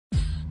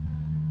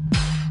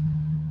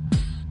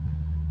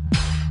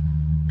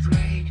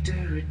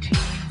routine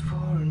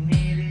for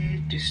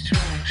needed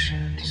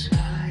distraction.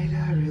 Tonight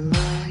I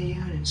rely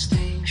on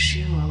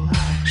instinctual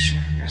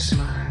action. I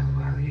smile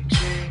while you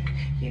drink,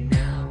 you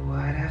know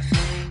what I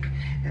think.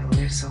 And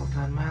lips salt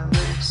on my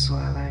lips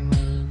while I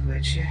move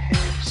with your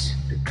hips.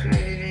 The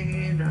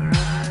craving in our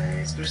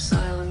eyes for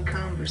silent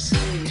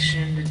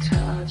conversation. The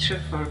touch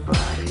of our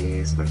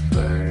bodies for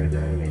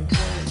further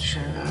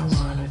intention. I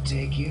wanna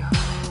take you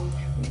home,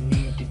 we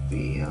need to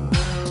be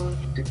alone.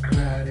 The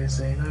crowd is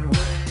in our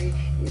way,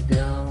 you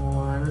don't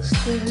wanna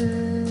stay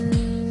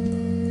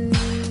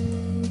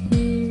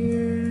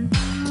here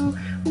no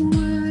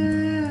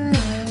way.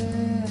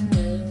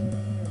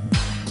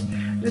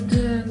 The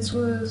dance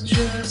was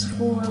just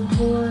for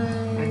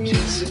play.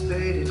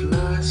 Anticipated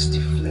lust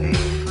to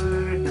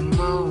flavor the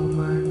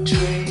moment.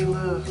 Trail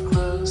of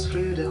clothes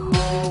through the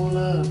whole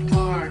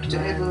apartment.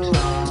 They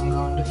belong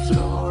on the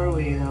floor,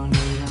 we don't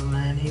need them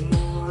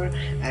anymore.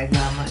 I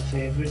got my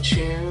favorite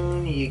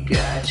tune, you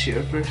got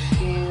your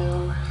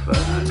perfume.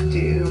 Fuck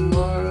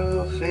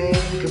tomorrow,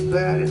 think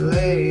about it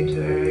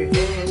later.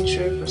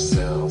 Interest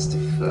ourselves to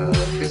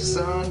focus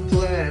on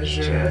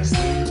pleasure. Just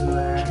you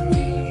and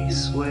me,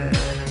 sweat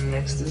and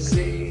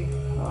ecstasy.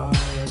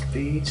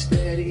 Heartbeat,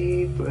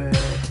 steady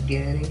breath,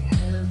 getting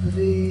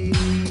heavy.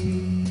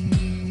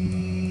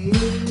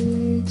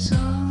 It's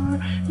our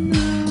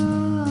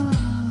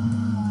night,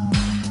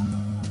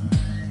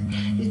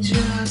 it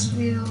just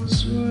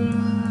feels right.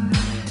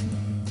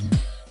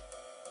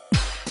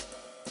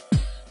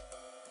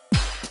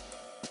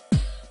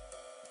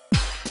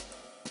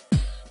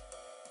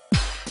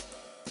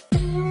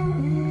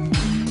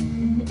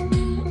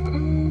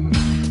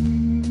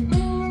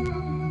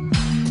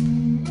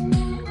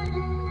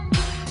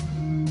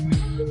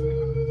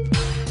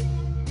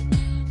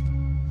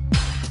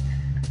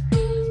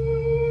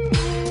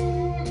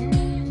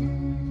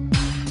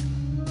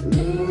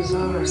 Lose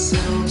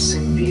ourselves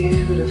in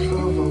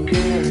beautiful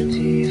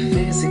vulgarity,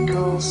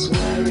 physical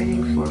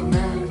swearing for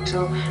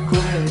mental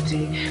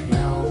clarity.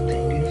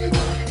 Melting in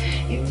fog,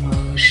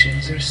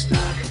 emotions are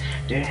stuck,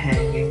 they're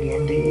hanging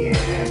in the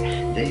air,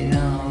 they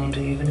don't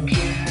even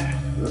care.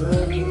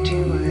 Look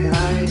into my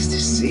eyes to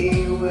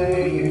see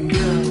where you're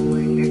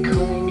going. I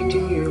cling to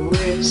your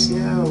lips,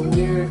 now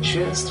we're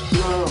just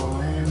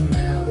flowing.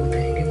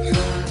 Melting in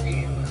fog,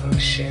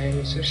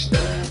 emotions are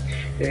stuck,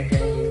 they're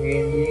hanging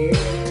in the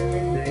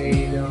air,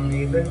 they don't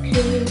even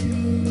care.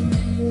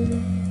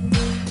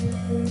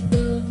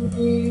 Don't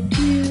need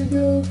to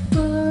go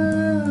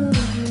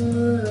further,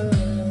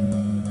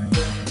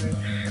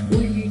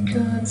 we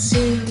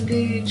consumed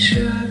each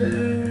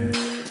other.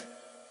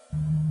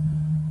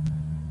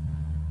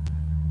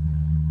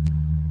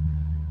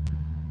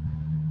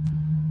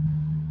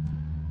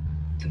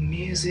 The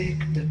music,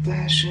 the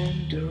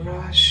passion, the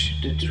rush,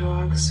 the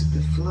drugs,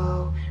 the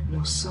flow,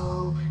 no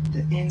soul,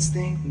 the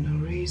instinct,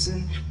 no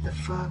reason, the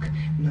fuck,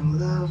 no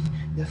love,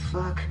 the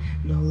fuck,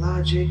 no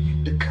logic,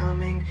 the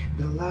coming,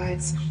 the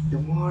lights, the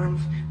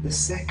warmth, the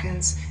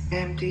seconds,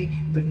 empty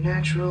but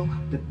natural,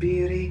 the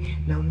beauty,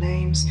 no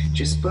names,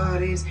 just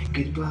bodies,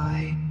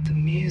 goodbye. The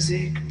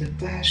music, the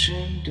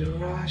passion, the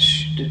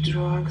rush, the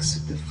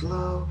drugs, the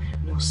flow,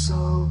 no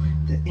soul,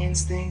 the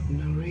instinct,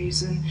 no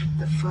reason,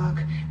 the fuck,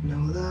 no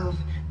love,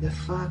 the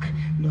fuck,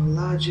 no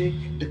logic,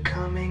 the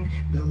coming,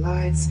 the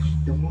lights,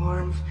 the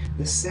warmth,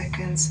 the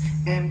seconds,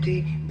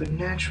 empty but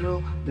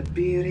natural, the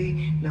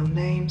beauty, no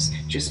names,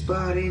 just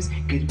bodies,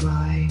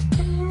 goodbye.